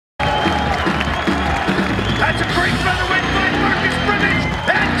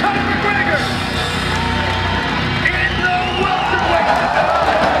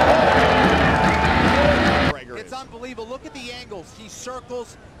but look at the angles. He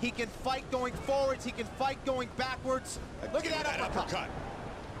circles, he can fight going forwards, he can fight going backwards. Look at that uppercut.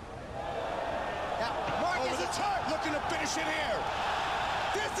 Now, Marcus is hurt. Looking to finish it here.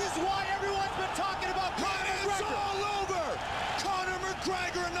 This is why everyone's been talking about Conor McGregor. It's all over. Conor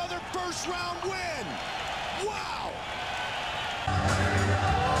McGregor, another first-round win. Wow.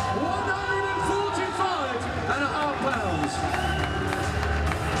 145.5 pounds.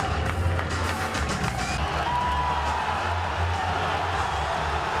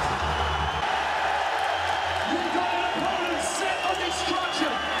 You've got an opponent set on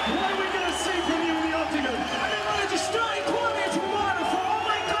destruction. What are we going to see from you in the octagon? I mean, what a destroying quality to water for all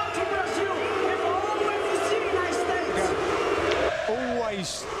my come to Brazil and all the way to the United States.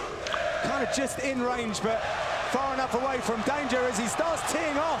 Always kind of just in range, but far enough away from danger as he starts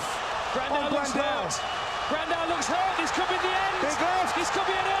teeing off. Grandal looks hurt. Grandal looks hurt. This could be the end. Big left. This could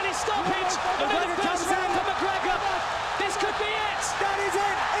be an early stoppage. Another first round for McGregor. This could be it. That is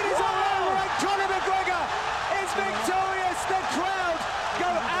it. It is all over. And Conor McGregor is victorious. The crowd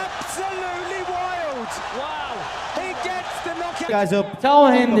go absolutely wild. Wow. He gets the knockout. Guys up. Tell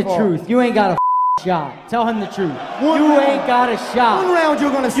him the truth. You ain't got a shot. Tell him the truth. You ain't got a shot. One round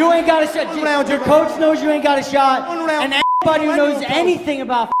you're gonna. You ain't got a shot. Your coach knows you ain't got a shot. One round. And anybody who knows anything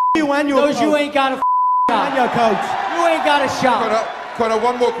about you and your knows you ain't got a shot. And your coach. You ain't got a shot. Conor,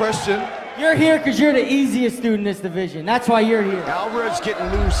 one more question. You're here because you're the easiest dude in this division. That's why you're here. Alvarez getting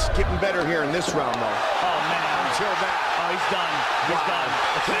loose, getting better here in this round, though. Oh, man. Until that. Oh, he's done. He's done.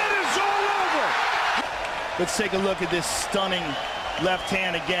 It is all over. Let's take a look at this stunning left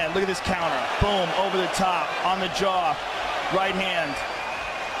hand again. Look at this counter. Boom, over the top, on the jaw. Right hand.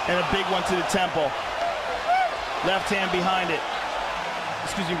 And a big one to the temple. Left hand behind it.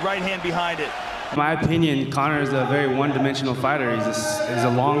 Excuse me, right hand behind it. In my opinion, Conor is a very one-dimensional fighter. He's a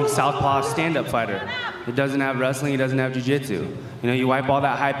long southpaw stand-up fighter. He doesn't have wrestling, he doesn't have jiu-jitsu. You know, you wipe all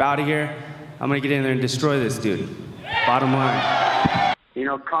that hype out of here, I'm gonna get in there and destroy this dude. Bottom line. You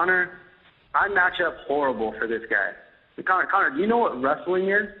know, Conor, I match up horrible for this guy. Conor, do you know what wrestling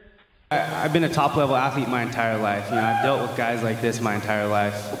is? I've been a top-level athlete my entire life. You know, I've dealt with guys like this my entire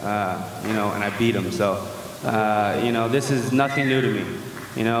life, you know, and I beat them. So, you know, this is nothing new to me.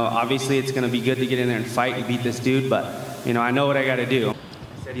 You know, obviously it's going to be good to get in there and fight and beat this dude, but, you know, I know what I got to do.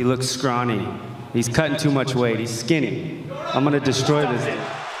 He said he looks scrawny. He's cutting too much weight. He's skinny. I'm going to destroy this dude.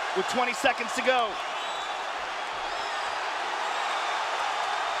 With 20 seconds to go.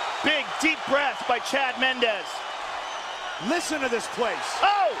 Big, deep breath by Chad Mendes. Listen to this place.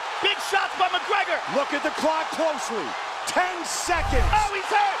 Oh, big shots by McGregor. Look at the clock closely. 10 seconds. Oh, he's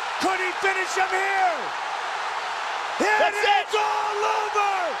hurt. Could he finish him here? That's it. It's all over.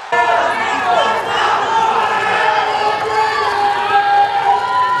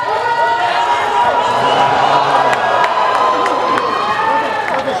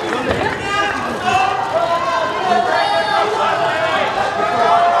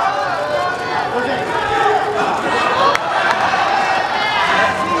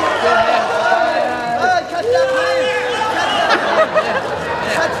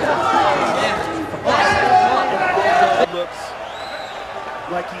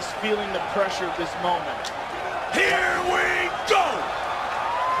 Like he's feeling the pressure of this moment. Here we go!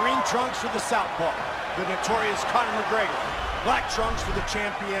 Green trunks for the southpaw, the notorious Conor McGregor. Black trunks for the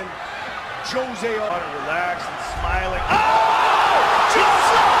champion, Jose. Relaxed and smiling. Oh! He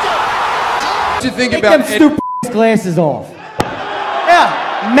slipped it! What do you think Take about them stupid glasses off.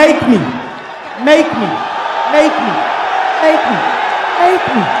 Yeah, make me. Make me. Make me. Make me. Make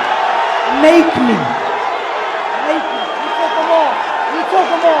me. Make me. Make me. You took them off. You took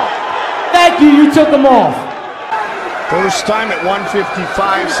them off. Thank you, you took them off. First time at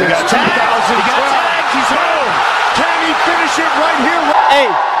 155 since 2012. He's home. Can he finish it right here?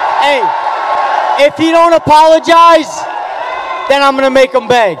 Hey, if you don't apologize, then I'm going to make him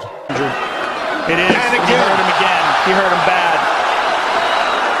beg. It is. And He again. hurt him again. He hurt him bad.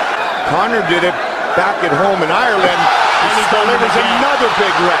 Conor did it back at home in Ireland, and he delivers another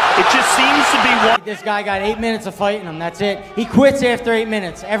big rep. It just seems to be one. This guy got 8 minutes of fighting him. That's it. He quits after 8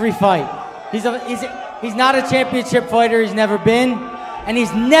 minutes every fight. He's not a championship fighter. He's never been, and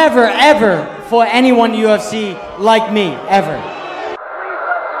he's never ever fought anyone in UFC like me ever.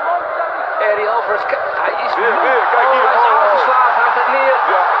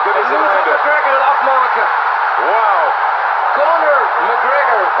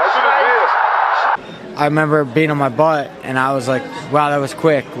 I remember being on my butt, and I was like, wow, that was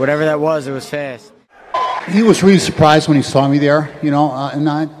quick. Whatever that was, it was fast. He was really surprised when he saw me there, you know, and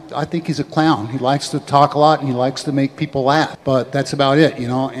I think he's a clown. He likes to talk a lot and he likes to make people laugh, but that's about it, you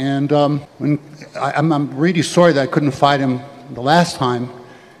know. And I'm really sorry that I couldn't fight him the last time,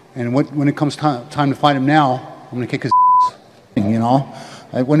 and when it comes time to fight him now, I'm going to kick his you know.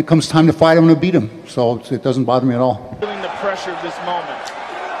 When it comes time to fight, I'm going to beat him, so it doesn't bother me at all. Feeling the pressure of this moment.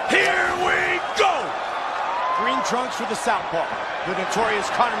 Here we go! Green trunks for the southpaw, the notorious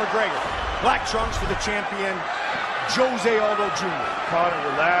Conor McGregor. Black trunks for the champion, Jose Aldo Jr. Conor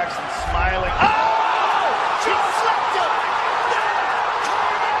relaxed and smiling. Oh! She slapped him!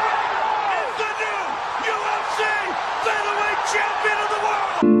 Conor is the new UFC featherweight champion of the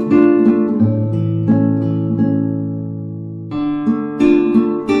world!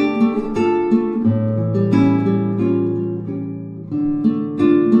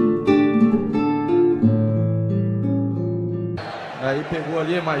 Aí pegou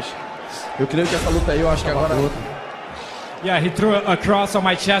ali, mas eu creio que essa luta aí, eu acho que agora... Yeah, he threw a cross on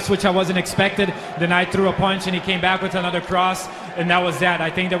my chest, which I wasn't expected. Then I threw a punch and he came back with another cross, and that was that. I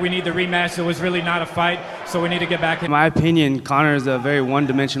think that we need the rematch. It was really not a fight, so we need to get back in. In my opinion, Conor is a very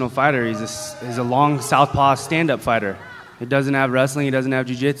one-dimensional fighter. He's a long southpaw stand-up fighter. He doesn't have wrestling, he doesn't have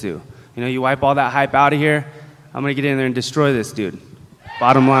jiu-jitsu. You know, you wipe all that hype out of here, I'm gonna get in there and destroy this dude.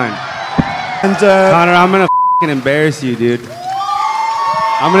 Bottom line. And Conor, I'm gonna f***ing embarrass you, dude.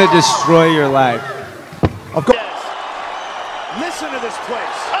 I'm gonna destroy your life. Of course. Listen to this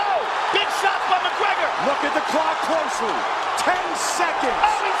place. Oh! Big shots by McGregor! Look at the clock closely. 10 seconds.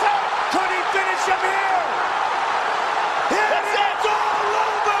 Oh, he's hurt! Could he finish him here? It's all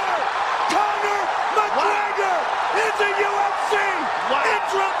over! Conor McGregor is the UFC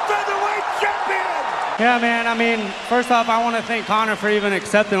interim featherweight champion! Yeah, man, I mean, first off, I want to thank Conor for even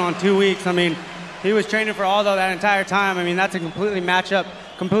accepting on 2 weeks. I mean, he was training for Aldo that entire time. I mean, that's a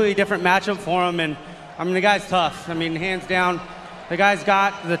completely different matchup for him. And I mean, the guy's tough. I mean, hands down, the guy's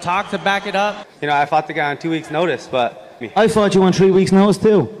got the talk to back it up. You know, I fought the guy on 2 weeks' notice, but... I fought you on 3 weeks' notice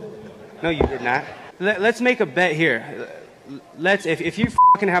too. No, you did not. Let's make a bet here. If you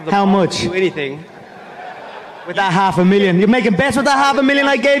fucking have the How balls much? to do anything... With that $500,000. You're making bets with that $500,000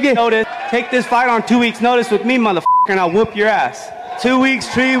 I gave you? Notice. Take this fight on 2 weeks' notice with me, motherfucker, and I'll whoop your ass. 2 weeks,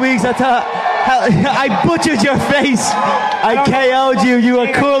 3 weeks, I butchered your face. I KO'd you. You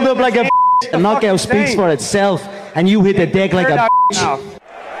were curled up like a The knockout speaks for itself, and you hit the deck like a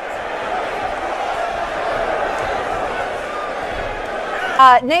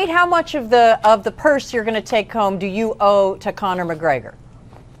Nate, how much of the purse you're going to take home do you owe to Conor McGregor?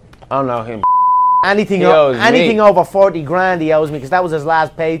 I don't know him. Anything over 40 grand he owes me, because that was his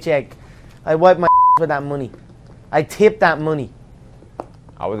last paycheck. I wiped my with that money. I tipped that money.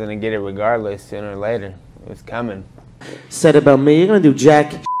 I was gonna get it regardless, sooner or later. It was coming. Said about me, you're gonna do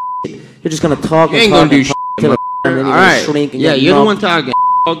jack. You're just gonna talk. You ain't gonna do shit. Alright. Yeah, you're the one talking.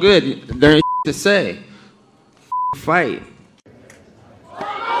 All good. There ain't to say. Fight.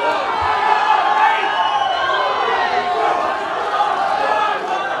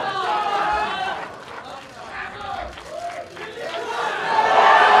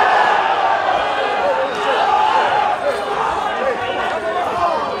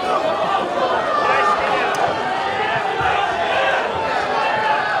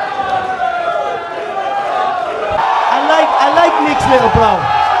 Little bro,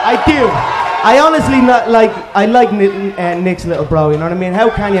 I do. I honestly like Nick's little bro. You know what I mean? How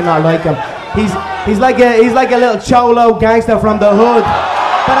can you not like him? He's like a little cholo gangster from the hood.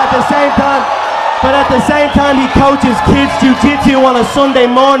 But at the same time, he coaches kids jiu-jitsu on a Sunday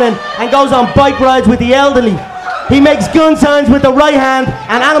morning and goes on bike rides with the elderly. He makes gun signs with the right hand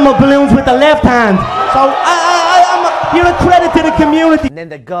and animal balloons with the left hand. So you're a credit to the community. And then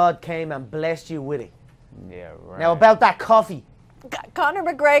the God came and blessed you with it. Yeah, right. Now about that coffee. Conor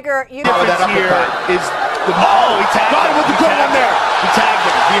McGregor, you know that here is the he tagged him with the good one there. He tagged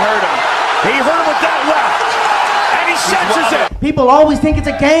him. He hurt him. He hurt him with that left, and he senses it. People always think it's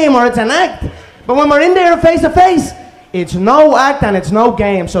a game or it's an act, but when we're in there face to face, it's no act and it's no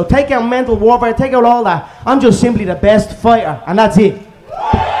game. So take out mental warfare, take out all that. I'm just simply the best fighter, and that's it.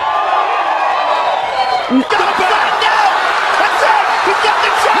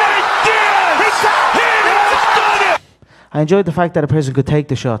 I enjoyed the fact that a person could take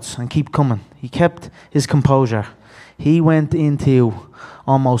the shots and keep coming. He kept his composure. He went into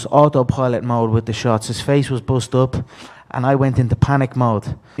almost autopilot mode with the shots. His face was bust up, and I went into panic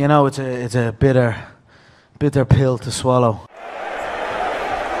mode. You know, it's a bitter pill to swallow.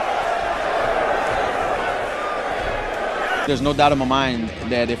 There's no doubt in my mind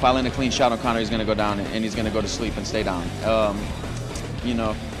that if I land a clean shot on Conor, he's going to go down and he's going to go to sleep and stay down. You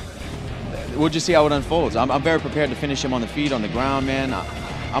know, we'll just see how it unfolds. I'm very prepared to finish him on the feet, on the ground, man.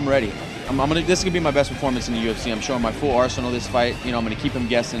 I'm ready. This is gonna be my best performance in the UFC. I'm showing my full arsenal this fight. You know, I'm gonna keep him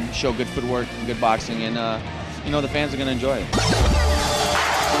guessing, show good footwork, good boxing, and you know, the fans are gonna enjoy it.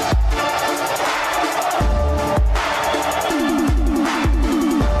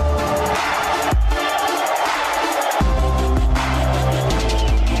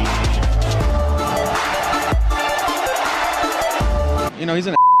 You know, he's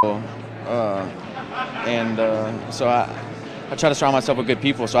an asshole, so I try to surround myself with good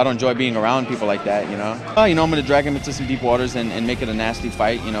people, so I don't enjoy being around people like that, you know. I'm going to drag him into some deep waters and make it a nasty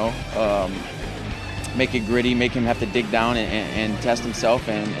fight, you know. Make it gritty, make him have to dig down and test himself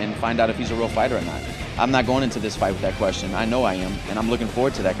and find out if he's a real fighter or not. I'm not going into this fight with that question. I know I am, and I'm looking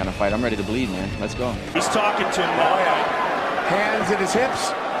forward to that kind of fight. I'm ready to bleed, man. Let's go. He's talking to him. Oh, yeah. Hands at his hips.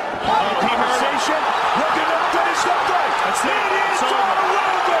 Conversation. Looking to finish the fight. That's it. It is over.